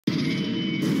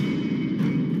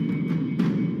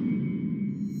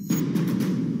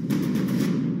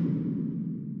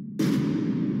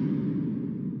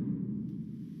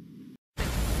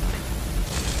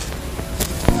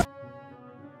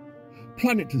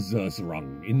Planet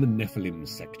Zerzurung in the Nephilim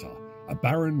sector, a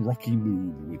barren rocky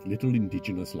moon with little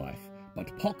indigenous life,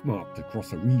 but pockmarked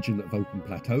across a region of open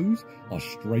plateaus are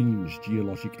strange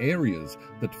geologic areas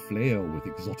that flare with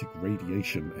exotic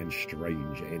radiation and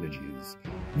strange energies.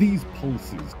 These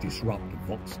pulses disrupt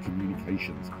Vox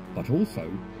communications, but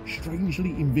also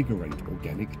strangely invigorate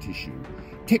organic tissue.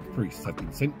 Tech priests have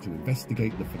been sent to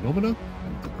investigate the phenomena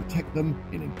and to protect them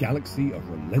in a galaxy of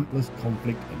relentless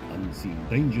conflict and unseen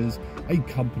dangers, a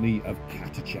company of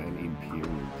Catachan Imperial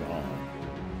Guard.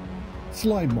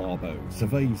 Sly Marbo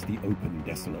surveys the open,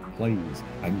 desolate plains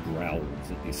and growls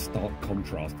at this stark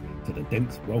contrast to the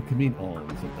dense, welcoming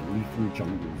arms of the lethal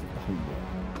jungles of the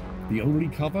homeworld. The only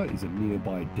cover is a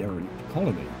nearby derelict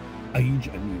colony. Age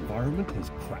and the environment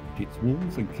has cracked its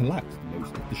walls and collapsed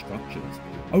most of the structures.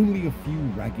 Only a few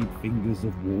ragged fingers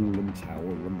of wall and tower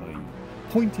remain,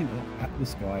 pointing up at the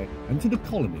sky and to the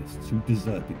colonists who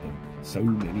deserted them so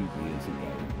many years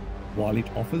ago. While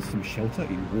it offers some shelter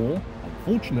in war,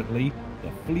 unfortunately,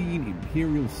 the fleeing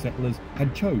Imperial settlers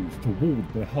had chose to ward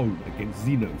their home against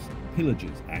Xenos,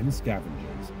 pillagers and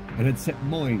scavengers, and had set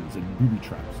mines and booby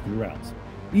traps throughout.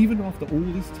 Even after all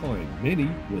this time, many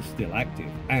were still active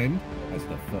and, as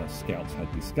the first scouts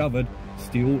had discovered,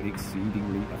 still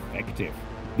exceedingly effective.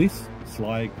 This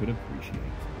Sly could appreciate.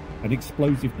 An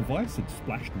explosive device had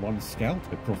splashed one scout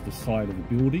across the side of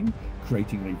the building,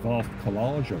 creating a vast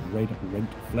collage of red rent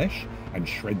flesh and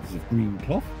shreds of green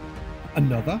cloth.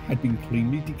 Another had been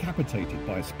cleanly decapitated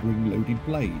by a spring-loaded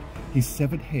blade, his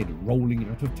severed head rolling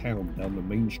out of town down the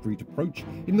main street approach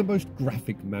in the most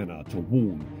graphic manner to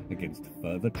warn against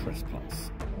further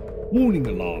trespass. Warning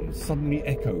alarms suddenly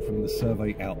echo from the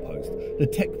survey outpost. The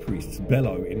tech priests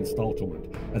bellow in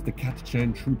startlement as the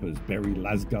Catachan troopers bury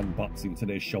lasgun butts into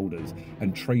their shoulders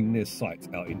and train their sights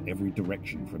out in every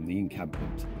direction from the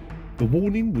encampment. The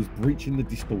warning was breaching the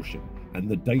distortion, and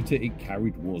the data it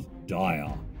carried was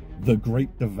dire. The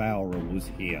Great Devourer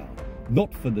was here,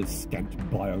 not for the scant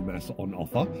biomass on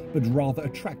offer, but rather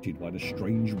attracted by the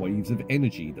strange waves of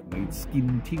energy that made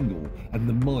skin tingle and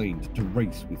the mind to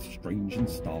race with strange and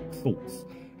stark thoughts.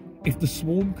 If the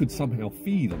swarm could somehow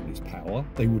feed on this power,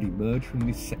 they would emerge from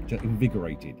this sector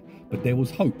invigorated, but there was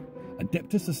hope.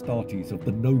 Adeptus Astartes of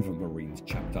the Nova Marines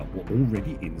chapter were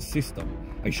already in system,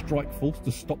 a strike force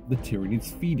to stop the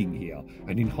Tyranids feeding here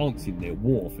and enhancing their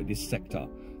war for this sector.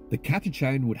 The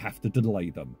Catachan would have to delay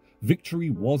them. Victory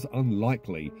was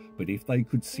unlikely, but if they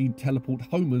could seed teleport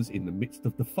homers in the midst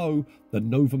of the foe, the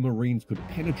Nova Marines could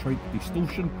penetrate the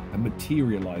distortion and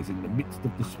materialise in the midst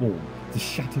of the swarm to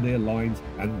shatter their lines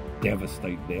and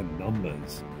devastate their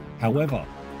numbers. However,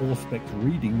 Auspex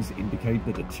readings indicate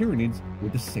that the Tyranids were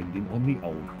descending on the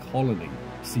old colony,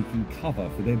 seeking cover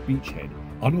for their beachhead,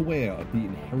 unaware of the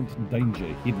inherent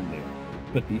danger hidden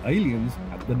there. But the aliens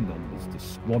had the numbers to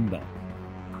squander.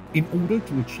 In order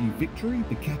to achieve victory,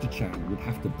 the Catachan would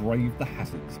have to brave the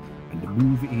hazards and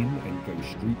move in and go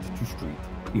street to street,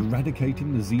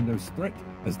 eradicating the Xenos threat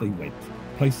as they went,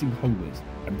 placing homers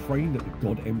and praying that the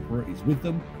God Emperor is with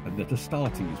them and that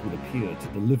Astartes would appear to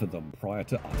deliver them prior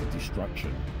to utter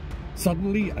destruction.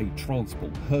 Suddenly, a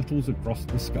transport hurtles across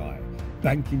the sky,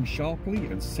 banking sharply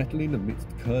and settling amidst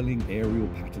curling aerial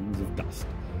patterns of dust.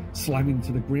 Slamming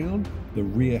to the ground, the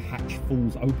rear hatch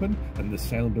falls open and the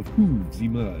sound of hooves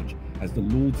emerge as the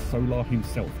Lord Solar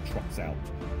himself trots out.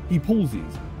 He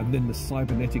pauses, and then the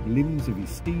cybernetic limbs of his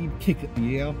steed kick at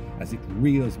the air as it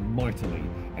rears mightily,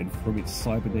 and from its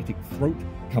cybernetic throat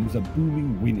comes a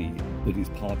booming whinny that is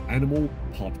part animal,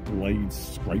 part blades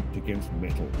scraped against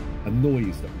metal, a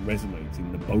noise that resonates in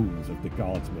the bones of the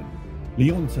guardsmen.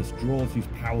 Leontus draws his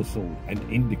power sword and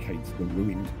indicates the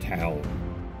ruined town.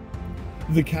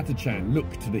 The Catachan look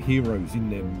to the heroes in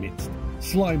their midst,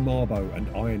 Sly Marbo and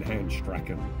Iron Hand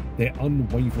Strachan. Their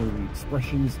unwavering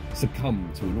expressions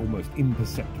succumb to an almost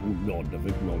imperceptible nod of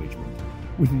acknowledgement.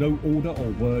 With no order or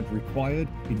word required,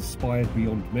 inspired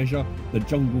beyond measure, the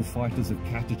jungle fighters of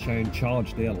Catachan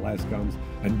charge their lasguns,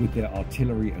 and with their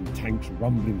artillery and tanks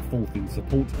rumbling forth in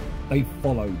support, they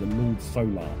follow the Lord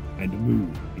Solar and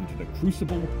move into the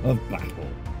crucible of battle.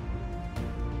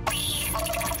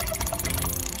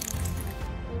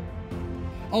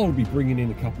 I'll be bringing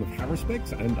in a couple of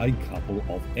Haruspecs and a couple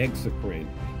of Exocrine,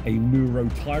 a Neuro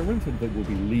Tyrant that will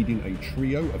be leading a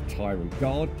trio of Tyrant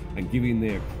Guard and giving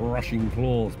their crushing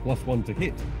claws +1 to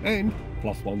hit and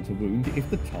 +1 to wound if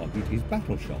the target is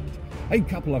battle shocked. A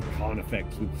couple of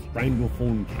Carnifex with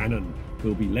Stranglethorn Cannon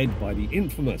will be led by the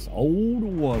infamous Old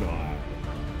One-Eye.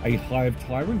 A Hive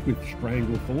Tyrant with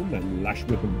Stranglethorn and Lash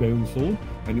Whip and Bone Sword,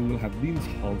 and it will have the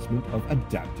enhancement of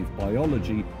Adaptive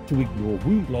Biology to ignore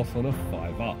wound loss on a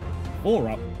 5-up,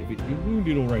 4-up if it's been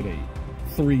wounded already.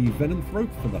 3 Venom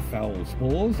for the foul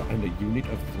spores, and a unit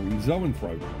of 3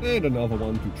 Zoanthrope, and another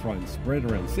one to try and spread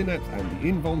around Synapse and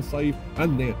the Invuln save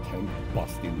and their 10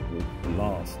 busting Orc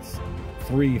blasts.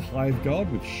 3 Hive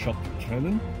Guard with Shock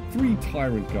Cannon, 3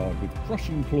 Tyrant Guard with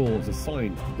Crushing Claws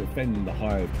assigned to defend the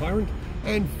Hive Tyrant,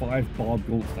 and 5 Barb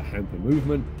Gaunts to hamper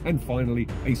movement, and finally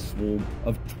a swarm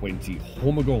of 20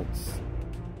 Hormagaunts.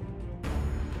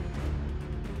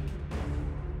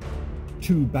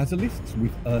 2 Basilisks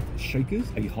with Earth Shakers,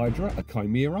 a Hydra, a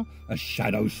Chimera, a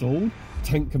Shadowsword,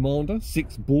 Tank Commander,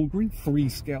 6 Bulgari, 3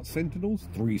 Scout Sentinels,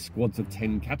 3 squads of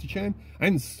 10 Catachan,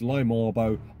 and Slime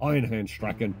Arbo, Ironhand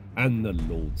Strachan, and the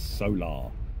Lord Solar.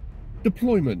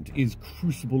 Deployment is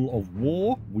Crucible of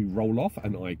War. We roll off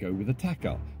and I go with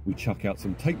Attacker. We chuck out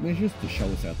some tape measures to show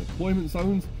us our deployment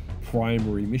zones.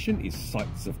 Primary mission is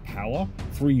Sites of Power,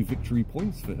 3 victory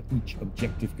points for each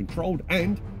objective controlled,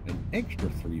 and an extra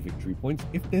 3 victory points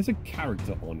if there's a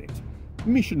character on it.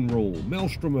 Mission rule,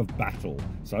 Maelstrom of Battle.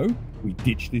 So we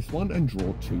ditch this one and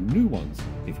draw 2 new ones.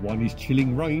 If one is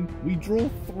Chilling Rain, we draw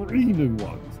 3 new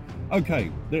ones.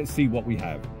 Okay, let's see what we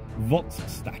have. Vox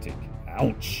Static.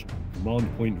 Ouch.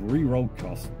 Command point reroll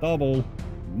cost double.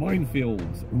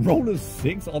 Minefields. Roll a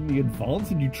 6 on the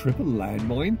advance and you trip a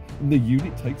landmine and the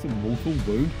unit takes a mortal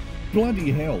wound.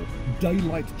 Bloody hell.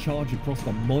 Daylight charge across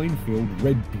the minefield,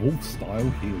 Red Dwarf style.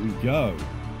 Here we go.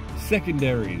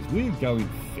 Secondaries. We're going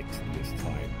fixed this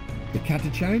time. The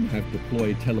Catachan have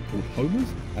deployed Teleport Homers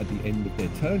at the end of their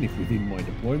turn if within my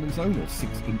deployment zone or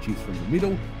 6 inches from the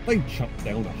middle. They chuck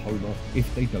down a Homer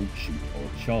if they don't shoot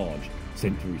or charge.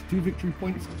 Center is 2 victory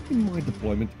points, and my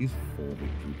deployment is 4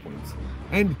 victory points.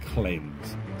 And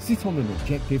Cleanse. Sit on an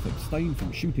objective, abstain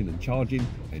from shooting and charging,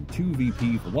 and 2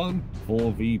 VP for 1,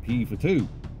 4 VP for 2.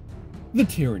 The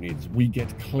Tyranids, we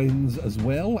get Cleanse as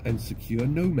well and secure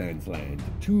No Man's Land.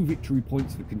 2 victory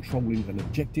points for controlling an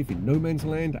objective in No Man's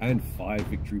Land and 5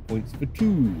 victory points for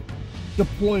 2.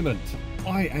 Deployment.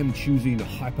 I am choosing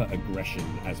Hyper Aggression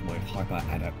as my hyper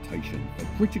adaptation for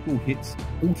critical hits,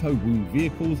 auto wound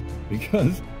vehicles,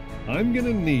 because I'm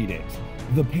gonna need it.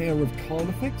 The pair of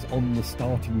Carnifex on the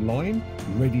starting line,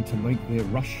 ready to make their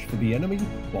rush for the enemy,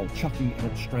 while chucking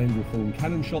out Stranglethorn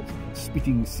cannon shots,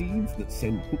 spitting seeds that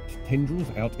send hooked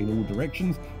tendrils out in all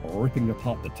directions, ripping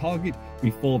apart the target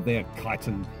before their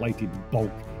chitin-plated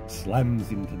bulk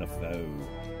slams into the foe.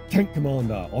 Tank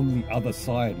Commander on the other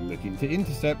side, looking to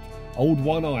intercept. Old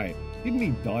One Eye. Didn't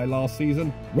he die last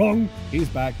season? Wrong! He's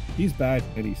back, he's bad,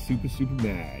 and he's super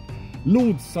mad.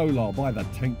 Lord Solar by the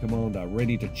Tank Commander,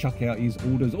 ready to chuck out his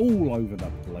orders all over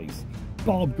the place.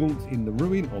 Barb Gaunts in the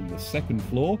ruin on the 2nd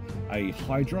floor, a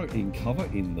Hydra in cover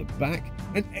in the back,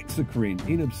 and Exocrine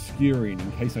in obscuring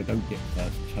in case I don't get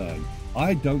first turn.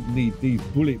 I don't need these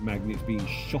bullet magnets being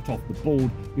shot off the board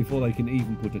before they can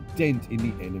even put a dent in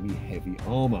the enemy heavy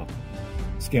armour.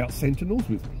 Scout Sentinels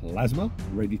with Plasma,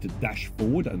 ready to dash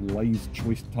forward and laze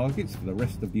choice targets for the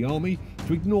rest of the army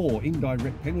to ignore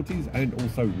indirect penalties and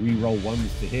also reroll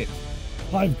ones to hit.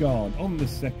 Hive Guard on the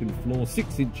 2nd floor,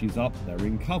 6 inches up, they're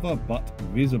in cover but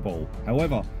visible.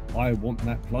 However, I want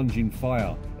that plunging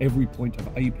fire. Every point of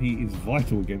AP is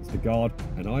vital against the guard,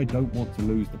 and I don't want to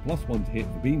lose the +1 to hit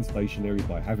for being stationary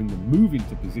by having them move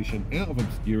into position out of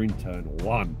obscuring turn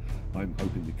 1. I'm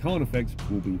hoping the Carnifex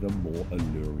will be the more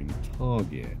alluring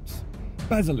target.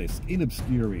 Basilisk in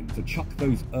obscuring to chuck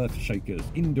those Earth Shakers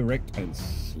indirect and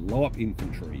slow up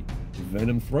infantry.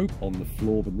 Venom on the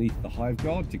floor beneath the Hive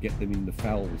Guard to get them in the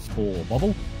foul spore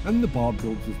bubble, and the Barb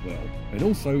Gaunts as well, and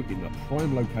also in the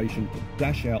prime location to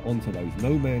dash out onto those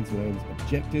No Man's Land's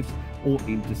objectives or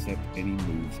intercept any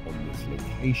moves on this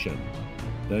location.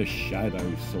 The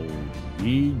Shadow Sword.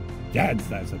 Ye gads,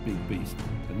 that's a big beast,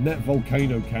 and that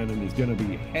Volcano Cannon is going to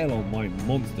be hell on my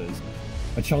monsters.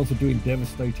 A chance of doing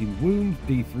devastating wound,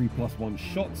 D3 +1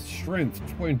 shots, strength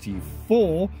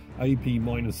 24, AP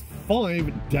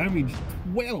 -5, damage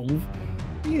 12.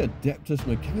 The Adeptus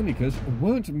Mechanicus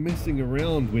weren't messing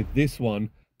around with this one,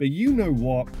 but you know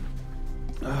what?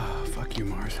 Oh, fuck you,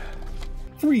 Mars.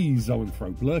 3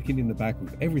 Zoanthrope lurking in the back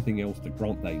with everything else to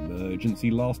grant the emergency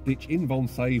last-ditch invuln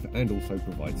save and also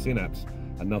provide Synapse.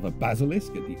 Another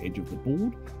Basilisk at the edge of the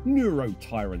board, Neuro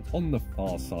Tyrant on the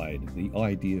far side, the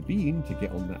idea being to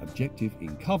get on that objective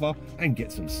in cover and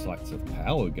get some sites of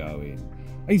power going.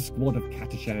 A squad of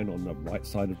Catachan on the right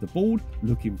side of the board,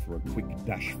 looking for a quick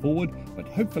dash forward, but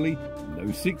hopefully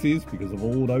no 6s because of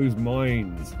all those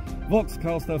mines.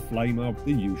 Voxcaster, Flamer,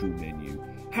 the usual menu.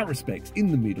 Haruspex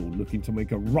in the middle, looking to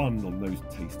make a run on those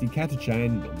tasty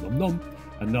Catachan, nom nom nom.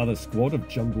 Another squad of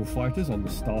jungle fighters on the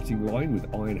starting line with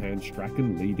Ironhand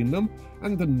Strachan leading them,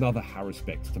 and another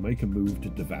Haruspex to make a move to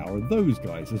devour those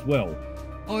guys as well.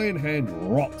 Iron Hand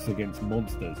rocks against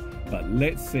monsters, but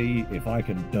let's see if I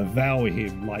can devour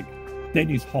him like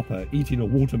Dennis Hopper eating a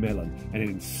watermelon and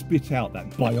then spit out that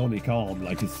bionic arm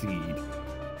like a seed.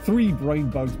 3 brain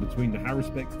bugs between the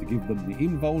Haruspecs to give them the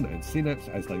invuln and synapse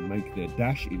as they make their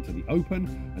dash into the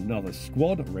open. Another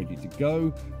squad ready to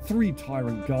go. 3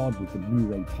 Tyrant Guard with the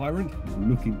Muro Tyrant,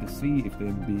 looking to see if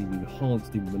them being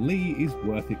enhanced in melee is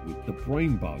worth it with the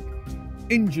brain bug.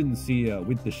 Engine Seer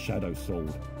with the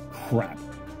Shadowsword. Crap.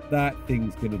 That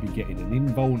thing's going to be getting an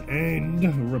invuln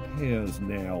and repairs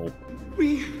now.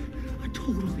 We are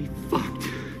totally fucked.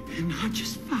 And not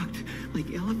just fucked.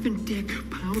 Like elephant dick,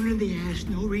 pound in the ass,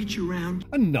 no reach around.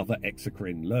 Another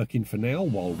Exocrine lurking for now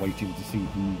while waiting to see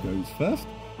who goes first.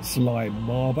 Sly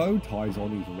Marbo ties on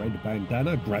his red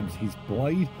bandana, grabs his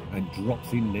blade and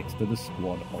drops in next to the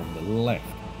squad on the left.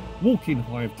 Walking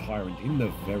Hive Tyrant in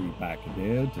the very back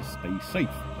there to stay safe.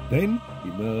 Then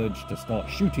emerge to start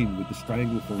shooting with the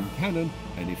Stranglethorn cannon,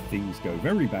 and if things go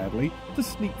very badly, to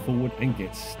sneak forward and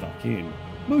get stuck in.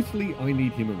 Mostly I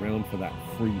need him around for that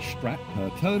free strat per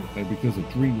turn, and because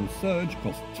Adrenal Surge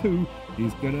costs 2,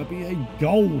 he's gonna be a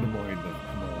gold mine of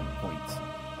command points.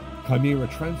 Chimera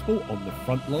Transport on the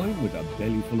front line with a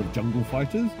belly full of jungle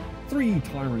fighters. 3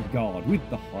 Tyrant Guard with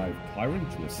the Hive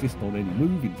Tyrant to assist on any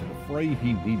move into the fray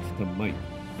he needs to make.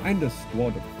 And a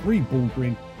squad of 3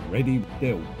 Bullgrin ready with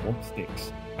their womp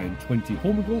sticks. And 20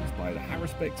 Hormigauts by the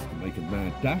Haruspecs to make a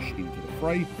mad dash into the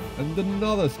fray, and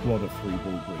another squad of 3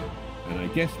 Bullgrin. And I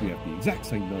guess we have the exact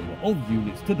same number of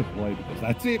units to deploy because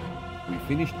that's it. We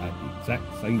finished at the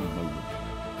exact same moment.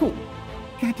 Cool.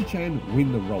 Catachan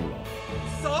win the roll-off.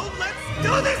 So let's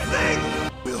do this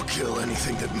thing! We'll kill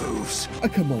anything that moves. A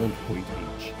command point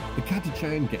each. The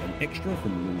Catachan get an extra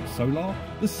from Lord Solar.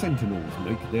 The Sentinels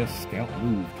make their scout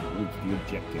move towards the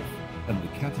objective. And the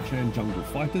Catachan jungle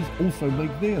fighters also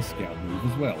make their scout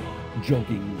move as well,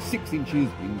 jogging 6 inches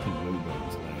into no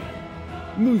man's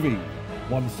land. Moving.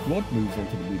 1 squad moves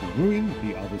onto the middle ruin,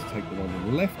 the others take the one on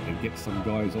the left and get some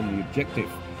guys on the objective.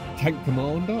 Tank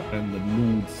Commander and the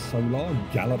Lord Solar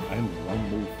gallop and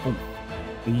rumble forth.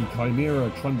 The Chimera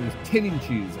trundles 10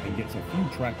 inches and gets a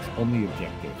few tracks on the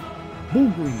objective.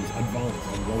 Bullgrins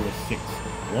advance and roll a 6.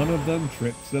 One of them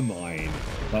trips the mine.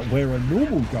 But where a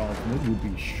normal guardsman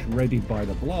would be shredded by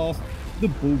the blast, the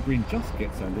Bullgrin just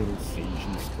gets a little siege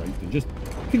and strength and just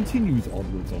continues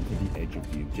onwards onto the edge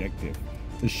of the objective.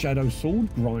 The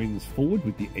Shadowsword grinds forward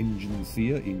with the Engine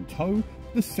Seer in tow.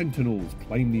 The Sentinels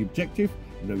claim the objective.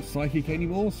 No Psychic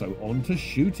anymore, so on to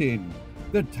shooting.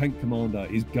 The Tank Commander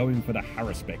is going for the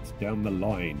Haruspecs down the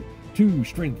line. 2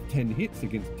 Strength 10 hits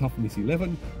against Toughness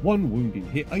 11, 1 Wounding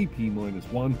hit AP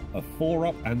 -1, a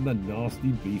 4-up and the Nasty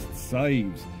Beast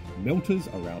saves. Melters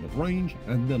are out of range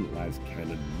and the Las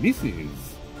Cannon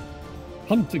misses.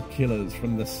 Hunter Killers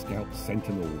from the Scout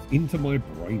Sentinels into my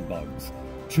Brain Bugs.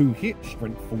 2 hit,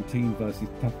 Strength 14 versus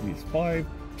Toughness 5,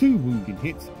 2 wounding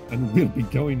hits, and we'll be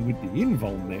going with the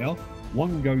invuln now.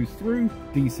 1 goes through,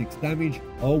 d6 damage,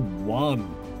 a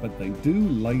 1, but they do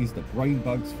laze the brain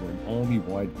bugs for an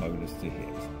army-wide bonus to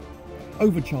hit.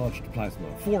 Overcharged Plasma,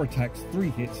 4 attacks, 3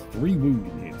 hits, 3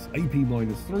 wounding hits, AP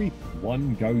 -3,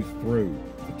 1 goes through,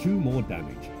 for 2 more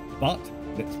damage. But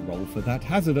let's roll for that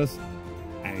hazardous,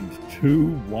 and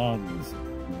 2 1s.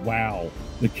 Wow,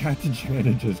 the Catachan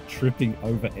are just tripping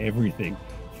over everything.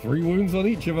 3 wounds on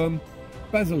each of them.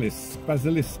 Basilisks,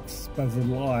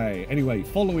 Anyway,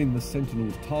 following the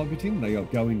Sentinels targeting, they are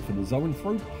going for the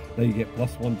Zoanthrope. They get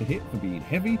 +1 to hit for being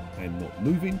heavy and not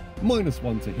moving,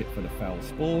 -1 to hit for the Foul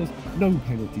Spores, no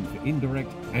penalty for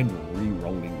indirect, and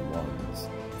re-rolling 1s.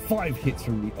 5 hits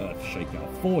from the Earth Shaker,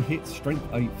 4 hits, Strength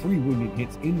 8, 3 wounding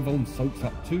hits, invuln soaks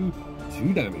up 2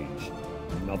 damage.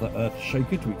 Another Earth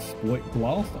Shaker to exploit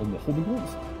Blast on the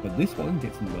Hormigauts, but this one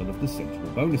gets none of the Sentinel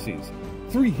bonuses.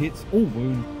 3 hits, all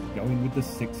wound, going with the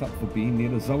 6-up for being near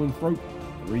the Zoanthrope,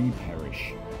 3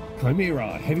 perish.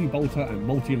 Chimera, Heavy Bolter and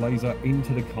Multi-Laser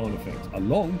into the Carnifex,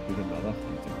 along with another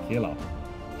Hunter Killer.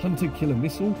 Hunter Killer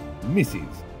Missile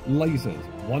misses. Lasers,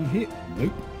 1 hit,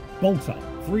 nope. Bolter,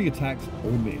 3 attacks,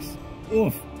 all miss.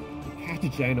 Oof, the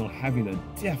Catachan are having a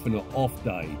definite off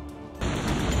day.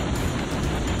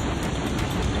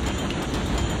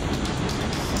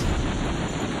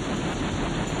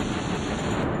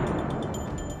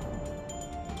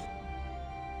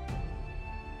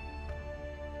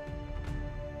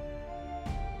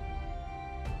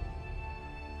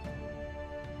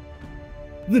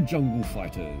 The Jungle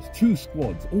Fighters, 2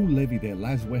 squads, all levy their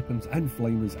las weapons and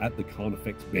flamers at the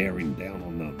Carnifex, bearing down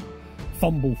on them.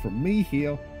 Fumble from me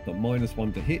here, the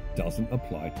 -1 to hit doesn't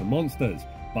apply to monsters,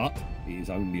 but it is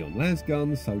only on las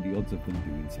guns, so the odds of them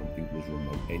doing something was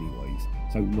remote anyways,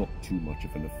 so not too much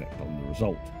of an effect on the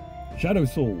result.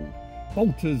 Shadowsword,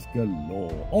 bolters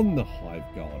galore on the Hive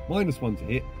Guard, -1 to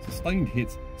hit, sustained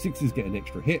hits, 6s get an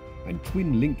extra hit, and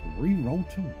twin linked reroll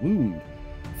to wound.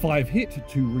 5 hit,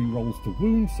 2 rerolls to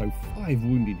wound, so 5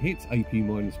 wounded hits, AP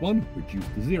 -1,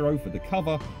 reduced to 0 for the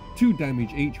cover, 2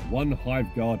 damage each, 1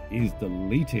 Hive Guard is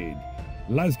deleted.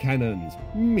 Las cannons,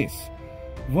 miss.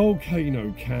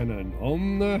 Volcano cannon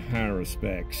on the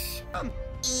Haruspecs.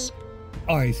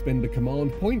 I spend a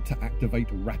command point to activate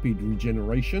rapid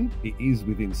regeneration. It is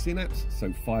within synapse,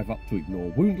 so 5 up to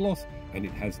ignore wound loss, and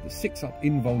it has the 6 up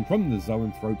invuln from the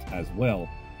Zoanthropes as well.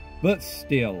 But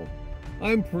still,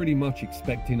 I'm pretty much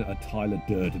expecting a Tyler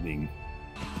Durdening.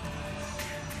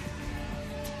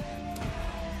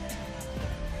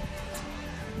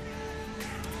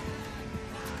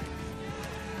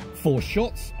 Four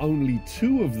shots, only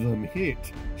 2 of them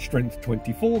hit. Strength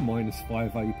 24,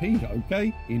 -5 AP,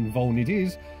 okay, invuln it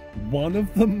is. 1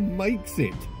 of them makes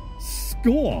it.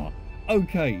 Score!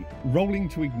 Okay, rolling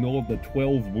to ignore the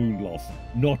 12 wound loss.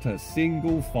 Not a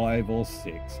single 5 or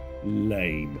 6.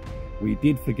 Lame. We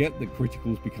did forget that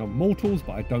criticals become mortals,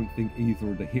 but I don't think either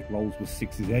of the hit rolls were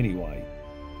 6s anyway.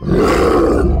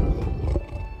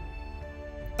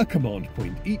 A command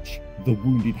point each. The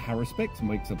wounded Haruspecs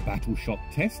makes a battle shock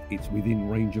test. It's within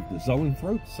range of the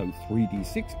Zoanthrope, so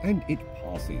 3d6, and it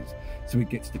passes. So it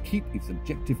gets to keep its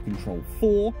objective control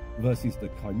 4 versus the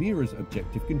Chimera's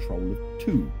objective control of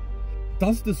 2.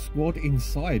 Does the squad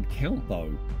inside count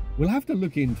though? We'll have to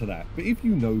look into that, but if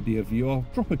you know, dear viewer,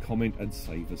 drop a comment and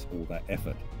save us all that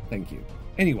effort. Thank you.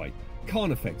 Anyway,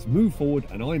 Carnifex move forward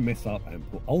and I mess up and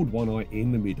put Old One Eye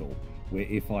in the middle, where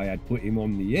if I had put him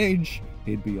on the edge,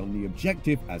 he'd be on the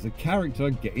objective as a character,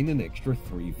 getting an extra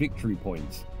 3 victory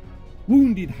points.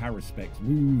 Wounded Haruspecs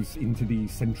moves into the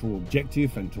central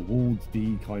objective and towards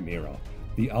the Chimera.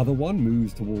 The other one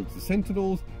moves towards the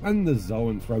Sentinels, and the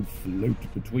Zoanthrope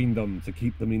float between them to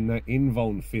keep them in that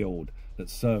invuln field that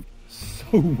served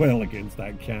so well against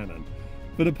that cannon.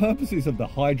 For the purposes of the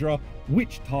Hydra,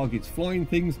 which targets flying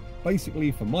things,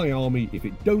 basically for my army, if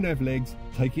it don't have legs,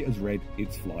 take it as read,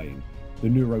 it's flying. The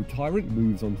Neuro Tyrant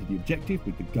moves onto the objective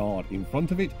with the Guard in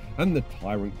front of it, and the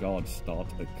Tyrant Guard start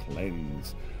a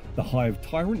cleanse. The Hive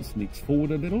Tyrant sneaks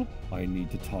forward a little. I need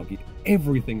to target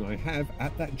everything I have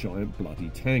at that giant bloody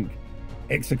tank.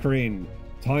 Exocrine,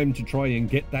 time to try and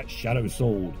get that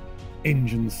Shadowsword.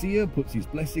 Engine Seer puts his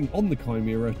blessing on the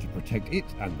Chimera to protect it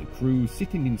and the crew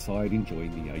sitting inside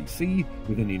enjoying the AC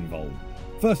with an invuln.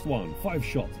 First one, 5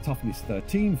 shots, toughness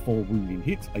 13, 4 wounding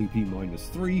hits, AP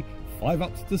 -3, 5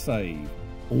 ups to save.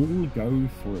 All go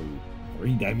through,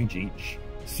 3 damage each.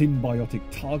 Symbiotic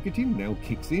targeting now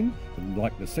kicks in, and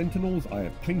like the Sentinels, I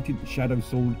have painted the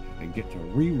Shadowsword and get to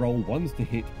re-roll 1s to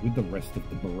hit with the rest of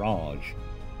the barrage.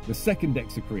 The second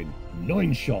Exocrine,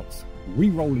 9 shots,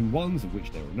 re-rolling 1s of which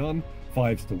there are none,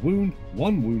 5s to wound,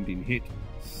 1 wounding hit,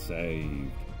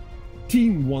 saved.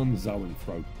 Team 1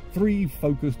 Zoanthrope, 3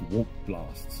 focused warp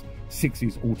blasts. 6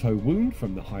 is auto wound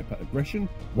from the hyper aggression,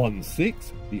 1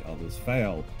 6, the others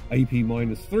fail. AP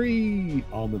 -3,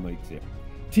 armor makes it.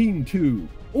 Team 2,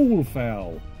 all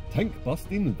fail. Tank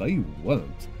busting they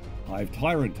weren't. Hive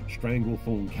Tyrant,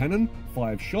 Stranglethorn Cannon,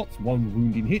 5 shots, 1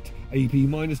 wounding hit, AP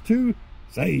 -2,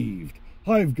 saved.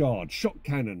 Hive Guard, Shock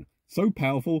Cannon, so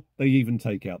powerful they even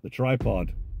take out the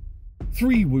tripod.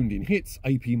 3 wounding hits,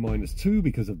 AP -2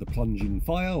 because of the plunging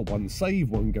fire, 1 save,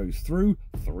 1 goes through,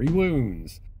 3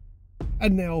 wounds.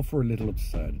 And now for a little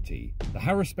absurdity. The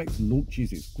Haruspecs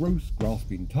launches its gross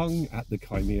grasping tongue at the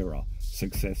Chimera,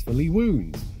 successfully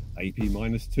wounds, AP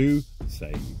 -2,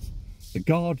 saves. The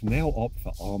Guard now opt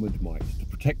for Armoured Might to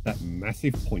protect that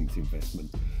massive points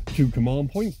investment, 2 command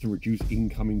points to reduce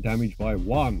incoming damage by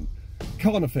 1.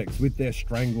 Carnifex with their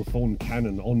Stranglethorn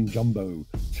Cannon on Jumbo,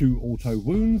 2 auto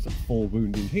wounds, 4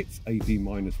 wounding hits, AP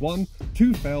 -1,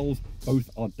 2 fails, both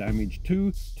are damaged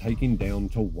 2, taking down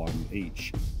to 1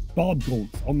 each. Barb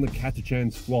Gaunts on the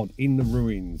Catachan squad in the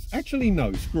ruins. Actually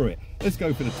no, screw it, let's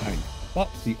go for the tank. But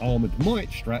the Armoured Might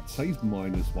strat saves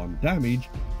 -1 damage,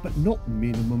 but not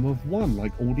minimum of 1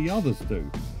 like all the others do.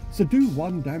 So do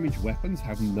 1 damage weapons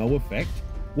have no effect?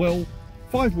 Well,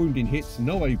 5 wounding hits,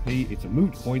 no AP, it's a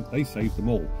moot point, they saved them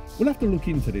all. We'll have to look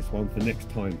into this one for next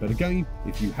time, but again,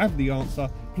 if you have the answer,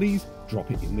 please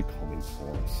drop it in the comments for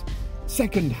us.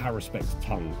 Second Haruspec's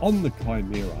tongue on the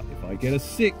Chimera. If I get a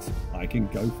 6, I can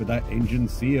go for that Engine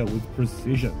Seer with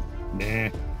precision. Nah.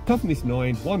 Toughness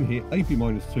 9, 1 hit, AP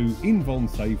 -2, invuln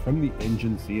save from the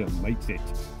Engine Seer makes it.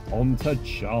 On to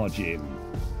charge in.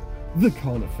 The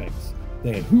Carnifex.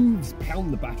 Their hooves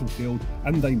pound the battlefield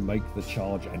and they make the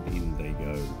charge, and in they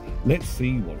go. Let's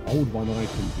see what Old One-Eye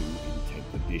can do in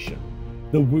 10th edition.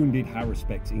 The Wounded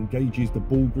Haruspex engages the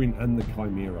Bullgrin and the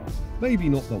Chimera. Maybe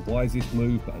not the wisest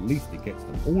move, but at least it gets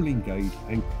them all engaged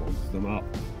and clogs them up.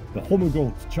 The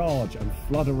Hormagaunts charge and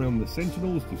flood around the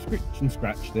Sentinels to scritch and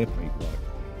scratch their paintwork.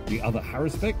 The other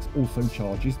Haruspex also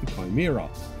charges the Chimera.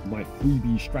 My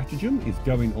freebie stratagem is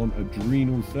going on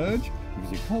Adrenal Surge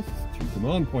because it costs 2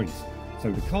 command points.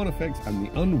 So the Carnifex and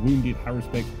the unwounded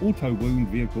Haruspex auto-wound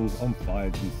vehicles on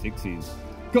 5s and 6s.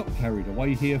 Got carried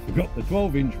away here, forgot the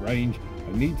 12-inch range.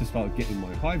 I need to start getting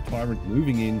my Hive Tyrant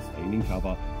moving in, staying in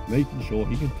cover, making sure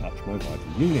he can touch my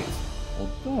vital units.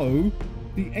 Although,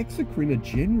 the Exocrine are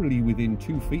generally within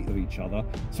 2 feet of each other,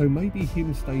 so maybe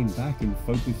him staying back and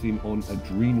focusing on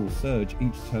Adrenal Surge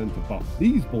each turn to buff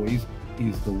these boys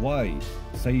is the way.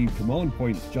 Save command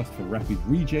points just for rapid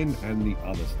regen and the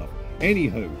other stuff.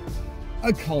 Anywho,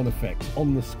 a Carnifex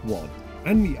on the squad,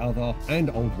 and the other and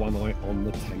Old One-Eye on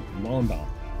the tank commander.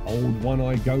 Old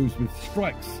One-Eye goes with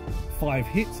strikes. 5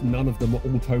 hits, none of them are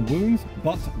auto wounds,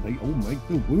 but they all make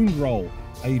the wound roll.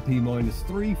 AP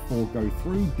 -3, 4 go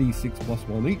through, D6 +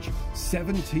 1 each,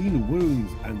 17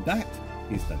 wounds, and that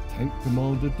is the tank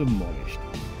commander demolished.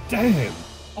 Damn!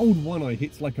 Old One-Eye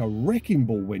hits like a wrecking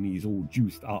ball when he's all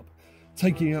juiced up.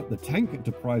 Taking out the tank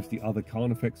deprives the other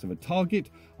Carnifex of a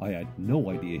target. I had no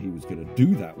idea he was going to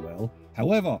do that well.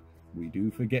 However, we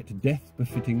do forget death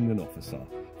befitting an officer,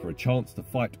 for a chance to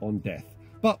fight on death.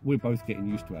 But we're both getting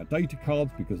used to our data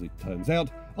cards because it turns out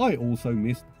I also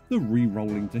missed the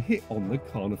re-rolling to hit on the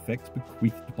Carnifex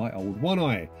bequeathed by Old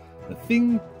One-Eye. The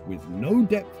thing with no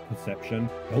depth perception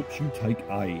helps you take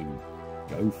aim.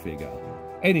 Go figure.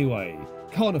 Anyway,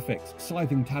 Carnifex,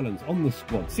 Scything Talons on the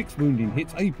squad, 6 wounding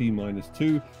hits, AP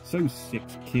 -2, so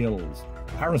 6 kills.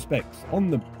 Haruspex on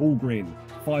the Bullgrin,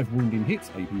 5 wounding hits,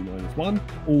 AP -1,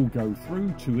 all go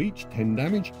through, 2 each, 10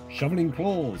 damage. Shoveling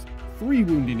Claws, 3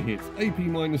 wounding hits, AP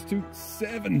 -2,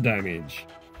 7 damage.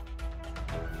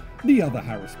 The other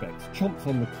Haruspex chomps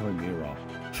on the Chimera,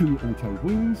 2 auto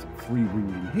wounds, 3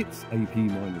 wounding hits, AP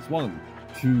 -1,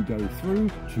 2 go through,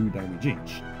 2 damage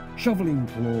each. Shoveling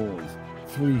Claws,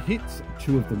 3 hits,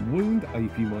 2 of them wound,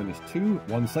 AP -2,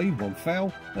 1 save, 1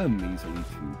 fail, and measly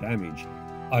 2 damage.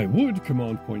 I would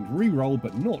command point reroll,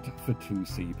 but not for 2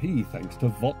 CP thanks to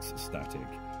Vox static.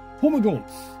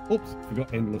 Hormagaunts! Oops,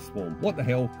 forgot Endless Swarm. What the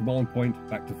hell, command point,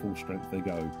 back to full strength they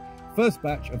go. First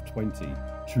batch of 20,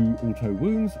 2 auto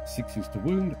wounds, 6s to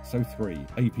wound, so 3,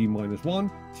 AP -1,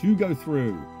 2 go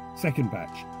through. Second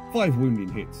batch, 5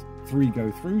 wounding hits, 3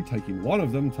 go through, taking 1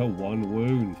 of them to 1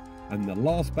 wound. And the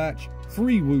last batch,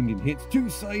 3 wounding hits, 2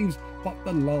 saves, but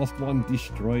the last one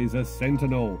destroys a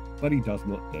Sentinel, but he does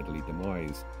not deadly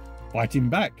demise. Fighting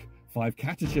back, 5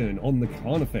 Catachan on the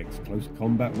Carnifex, close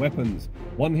combat weapons,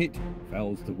 1 hit,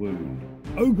 fails to wound.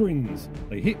 Ogrins,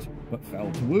 they hit, but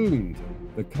fail to wound.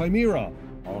 The Chimera,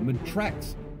 armoured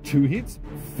tracks, 2 hits,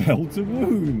 fail to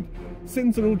wound.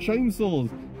 Sentinel chainsaws,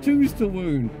 2s to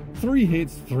wound, 3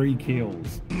 hits, 3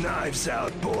 kills. Knives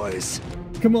out, boys.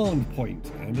 Command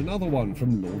point, and another one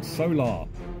from Lord Solar.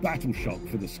 Battle shock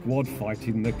for the squad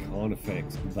fighting the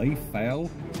Carnifex. They fail,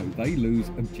 so they lose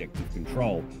objective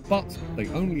control. But they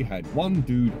only had 1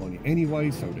 dude on it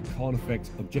anyway, so the Carnifex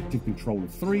objective control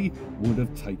of 3 would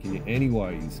have taken it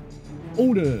anyways.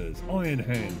 Orders, Iron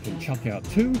Hand can chuck out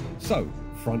 2, so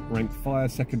front rank fire,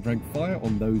 second rank fire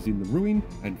on those in the ruin,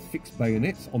 and fixed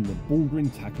bayonets on the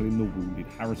Bullgrin tackling the wounded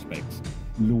Haruspex.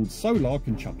 Lord Solar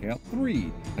can chuck out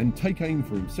 3, and take aim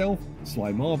for himself,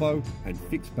 Sly Marvo, and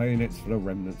fixed bayonets for the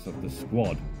remnants of the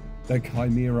squad. The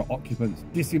Chimera occupants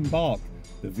disembark.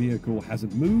 The vehicle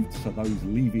hasn't moved, so those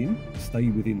leaving stay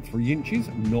within 3 inches,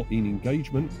 not in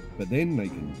engagement, but then they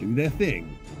can do their thing.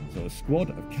 So a squad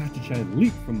of Catachan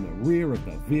leap from the rear of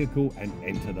the vehicle and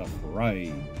enter the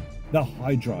fray. The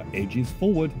Hydra edges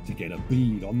forward to get a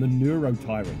bead on the Neuro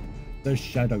Tyrant. The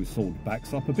Shadow Sword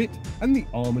backs up a bit, and the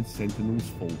armoured Sentinels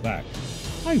fall back.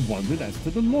 I wondered as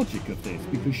to the logic of this,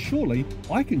 because surely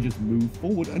I can just move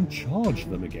forward and charge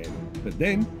them again. But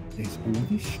then, there's all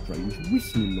this strange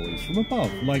whistling noise from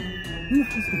above, like, who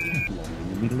has the kettle on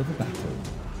in the middle of a battle?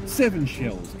 7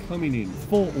 shells coming in,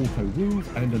 4 auto wounds,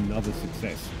 and another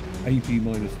success. AP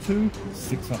 -2,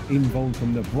 6 up invuln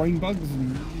from the brain bugs,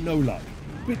 no luck.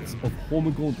 Bits of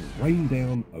Hormagaunt rain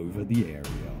down over the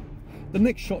area. The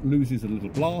next shot loses a little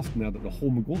blast now that the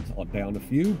Hormagaunts are down a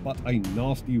few, but a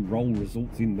nasty roll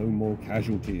results in no more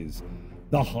casualties.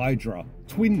 The Hydra,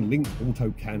 twin-linked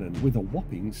autocannon with a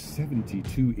whopping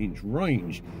 72-inch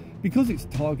range. Because its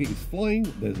target is flying,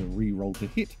 there's a reroll to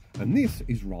hit, and this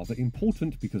is rather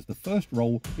important because the first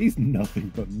roll is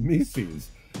nothing but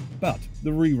misses. But the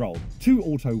reroll, 2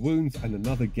 auto wounds and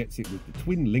another gets it with the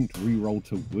twin-linked reroll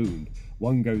to wound.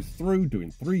 One goes through,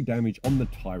 doing 3 damage on the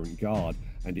Tyrant Guard,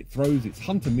 and it throws its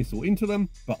hunter missile into them,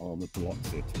 but armor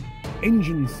blocks it.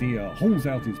 Engine Seer hauls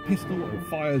out his pistol and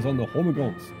fires on the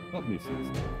Hormagaunts, but misses.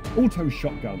 Auto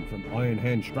shotgun from Iron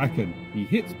Hand Strachan, he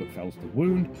hits but fails to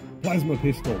wound. Plasma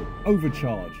pistol,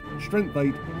 overcharge, strength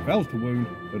 8, fails to wound,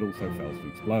 but also fails to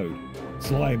explode.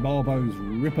 Sly Marbo's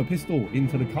Ripper pistol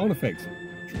into the Carnifex,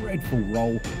 dreadful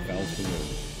roll, fails to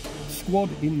wound. Squad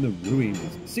in the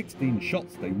ruins, 16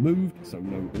 shots they moved, so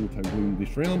no auto wound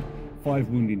this round. 5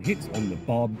 wounding hits on the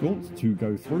Barb Gaunts, 2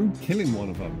 go through, killing one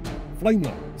of them.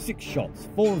 Flamer, 6 shots,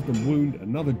 4 of them wound,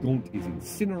 another Gaunt is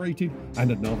incinerated,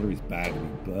 and another is badly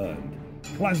burned.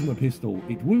 Plasma pistol,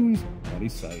 it wounds, but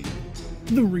is saved.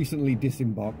 The recently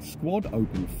disembarked squad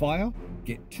open fire,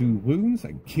 get 2 wounds,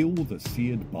 and kill the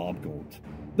seared Barb Gaunt.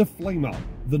 The Flamer,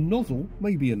 the nozzle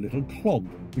may be a little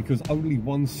clogged, because only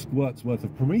 1 squirt's worth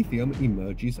of Promethium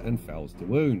emerges and fails to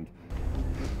wound.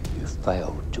 You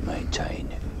failed to maintain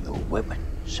your weapon,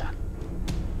 son.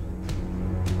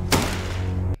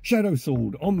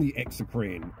 Shadowsword on the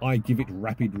Exocrine. I give it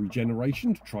rapid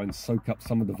regeneration to try and soak up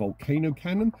some of the Volcano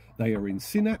Cannon. They are in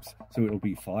Synapse, so it'll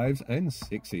be 5s and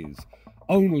 6s.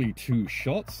 Only 2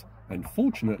 shots, and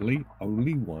fortunately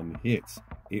only 1 hits.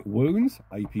 It wounds,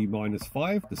 AP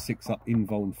 -5, the 6 up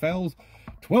invuln fails,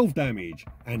 12 damage,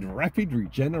 and rapid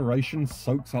regeneration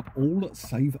soaks up all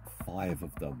save 5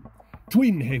 of them.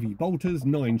 Twin heavy bolters,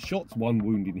 9 shots, 1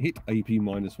 wounding hit, AP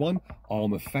 -1,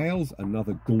 armor fails,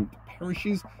 another Gaunt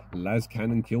perishes, las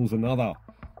cannon kills another.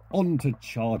 On to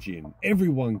charging.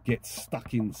 Everyone gets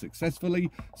stuck in successfully,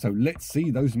 so let's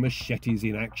see those machetes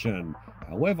in action.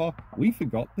 However, we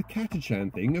forgot the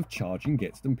Catachan thing of charging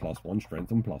gets them +1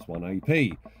 strength and +1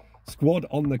 AP. Squad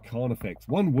on the Carnifex,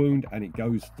 1 wound and it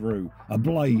goes through. A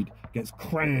blade gets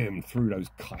crammed through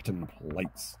those chitin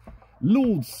plates.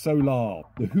 Lord Solar,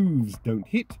 the hooves don't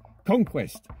hit.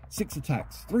 Conquest, 6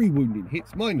 attacks, 3 wounding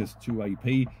hits, -2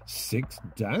 AP, 6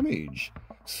 damage.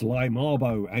 Sly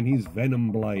Marbo and his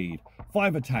Venom blade,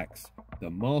 5 attacks.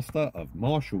 The Master of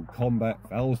Martial Combat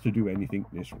fails to do anything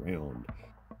this round.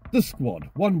 The squad,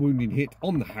 1 wounding hit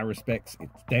on the Haruspex,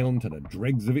 it's down to the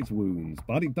dregs of its wounds,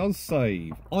 but it does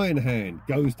save. Iron Hand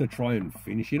goes to try and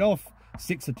finish it off.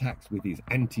 6 attacks with his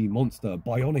anti-monster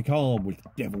bionic arm with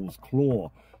Devil's Claw.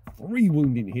 3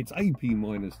 wounding hits, AP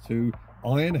 -2.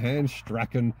 Iron Hand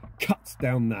Strachan cuts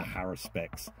down the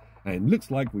Haruspex. And looks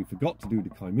like we forgot to do the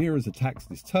Chimera's attacks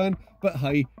this turn, but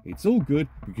hey, it's all good,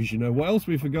 because you know what else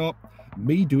we forgot?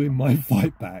 Me doing my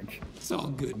fight back. It's all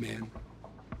good, man.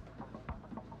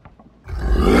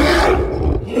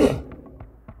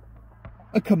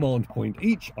 A command point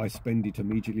each, I spend it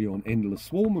immediately on Endless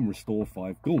Swarm and restore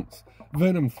 5 Gaunts.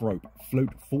 Venomthrope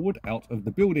float forward out of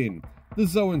the building. The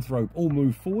Zoanthrope all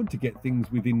move forward to get things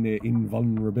within their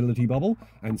invulnerability bubble,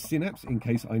 and Synapse in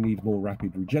case I need more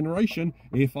rapid regeneration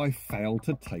if I fail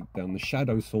to take down the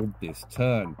Shadowsword this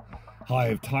turn.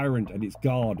 Hive Tyrant and its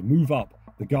guard move up.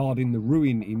 The guard in the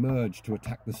ruin emerge to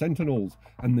attack the Sentinels,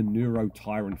 and the Neuro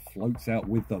Tyrant floats out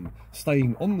with them,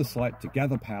 staying on the site to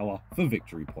gather power for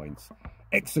victory points.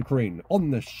 Exocrine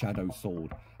on the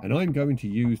Shadowsword, and I'm going to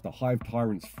use the Hive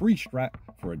Tyrant's free strat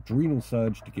for Adrenal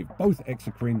Surge to give both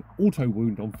Exocrine auto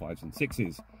wound on 5s and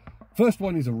 6s. First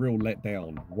one is a real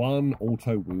letdown, 1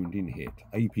 auto wound in hit,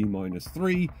 AP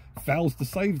 -3, fails to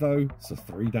save though, so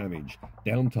 3 damage,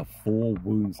 down to 4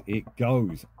 wounds it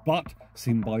goes, but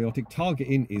symbiotic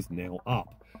targeting is now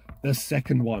up. The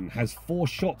second one has 4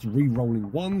 shots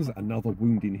re-rolling 1s, another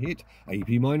wounding hit,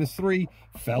 AP -3,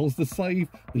 fails to save,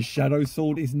 the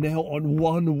Shadowsword is now on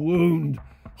 1 wound.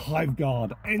 Hive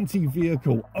Guard,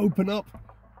 anti-vehicle, open up,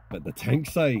 but the tank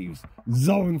saves.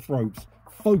 Zoanthropes,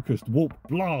 focused warp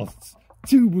blasts,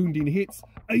 2 wounding hits,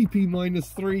 AP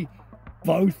 -3,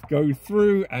 both go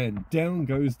through, and down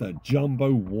goes the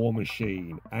Jumbo War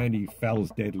Machine, and he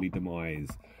fells deadly demise.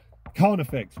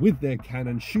 Carnifex with their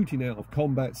cannon shooting out of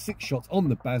combat, 6 shots on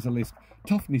the Basilisk,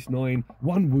 toughness 9,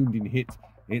 1 wounding hit,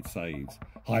 it saves.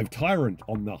 Hive Tyrant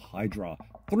on the Hydra,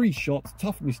 3 shots,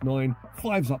 toughness 9,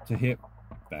 5s up to hit,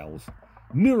 fails.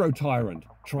 Neuro Tyrant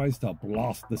tries to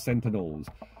blast the Sentinels.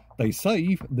 They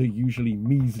save the usually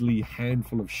measly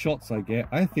handful of shots I get.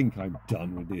 I think I'm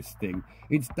done with this thing.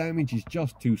 Its damage is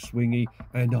just too swingy,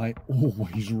 and I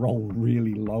always roll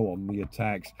really low on the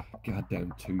attacks.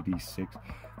 Goddamn 2d6.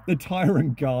 The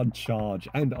Tyrant Guard charge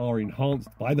and are enhanced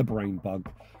by the Brain Bug.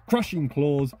 Crushing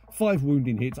Claws, 5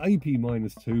 wounding hits, AP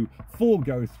 -2, 4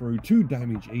 go through, 2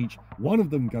 damage each, 1 of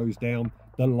them goes down,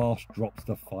 the last drops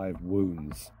to 5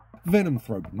 wounds. Venom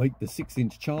Throat make the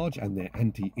 6-inch charge and their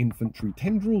anti-infantry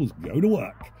tendrils go to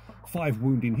work. 5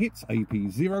 wounding hits, AP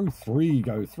 0, 3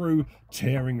 go through,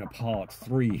 tearing apart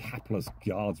 3 hapless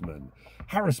guardsmen.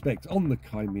 Harrispect on the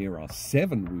Chimera,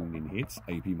 7 wounding hits,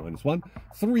 AP -1,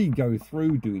 3 go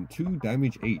through, doing 2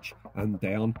 damage each, and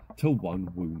down to 1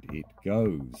 wound it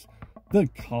goes. The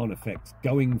Carnifex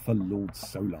going for Lord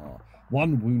Solar.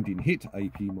 1 wounding hit,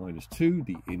 AP -2,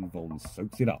 the Invuln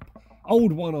soaks it up.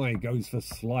 Old One Eye goes for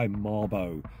Slime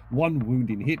Marbo. 1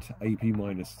 wounding hit, AP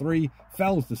 -3,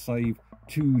 fails to save,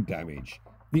 2 damage.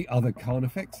 The other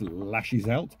Carnifex lashes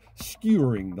out,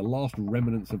 skewering the last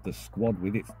remnants of the squad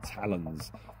with its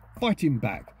talons. Fighting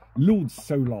back, Lord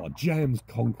Solar jams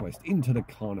Conquest into the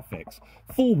Carnifex.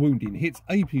 4 wounding hits,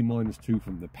 AP -2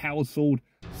 from the Power Sword,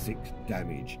 6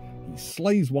 damage. He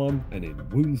slays one and then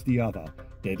wounds the other.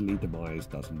 Deadly Demise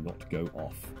does not go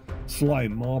off.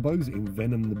 Slime Marbos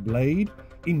envenom the blade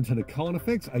into the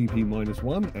Carnifex, AP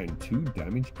 -1, and 2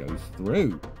 damage goes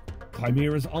through.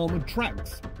 Chimera's armoured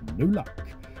tracks, no luck.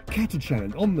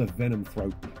 Catachan on the Venom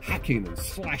Throat, hacking and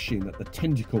slashing at the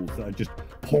tentacles that are just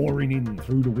pouring in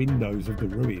through the windows of the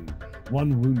ruin.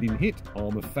 1 wounding hit,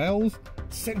 armour fails.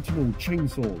 Sentinel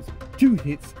chainsaws, 2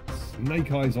 hits,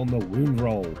 Snake Eyes on the wound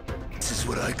roll. This is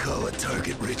what I call a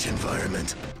target-rich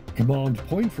environment. Command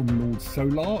point from Lord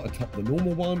Solar atop the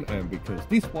normal one, and because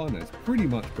this one has pretty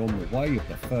much gone the way of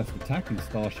the first attack in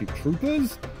Starship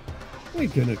Troopers, we're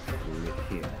gonna call it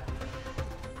here.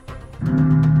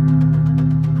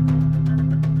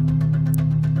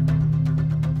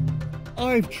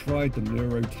 I've tried the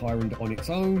Neuro Tyrant on its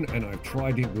own, and I've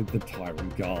tried it with the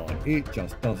Tyrant Guard. It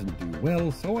just doesn't do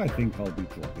well, so I think I'll be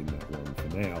dropping that one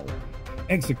for now.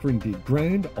 Exocrine did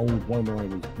grand, Old One Eye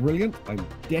was brilliant. I'm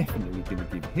definitely going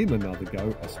to give him another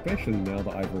go, especially now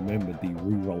that I've remembered the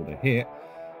reroll to hit.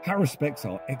 Harrispects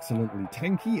are excellently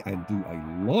tanky and do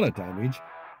a lot of damage.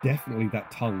 Definitely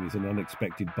that tongue is an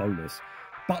unexpected bonus.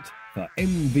 But for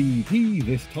MVP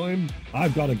this time,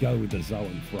 I've got to go with the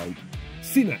Zoanthrope.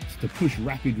 Synapse to push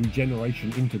rapid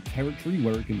regeneration into territory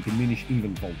where it can diminish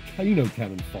even volcano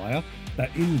cannon fire.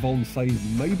 That Invuln save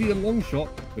may be a long shot,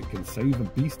 but can save a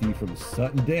beastie from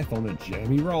certain death on a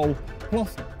jammy roll.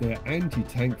 Plus, their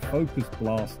anti-tank focused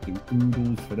blasts do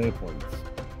oodles for their points.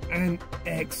 An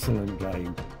excellent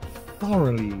game.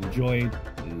 Thoroughly enjoyed.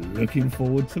 Looking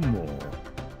forward to more.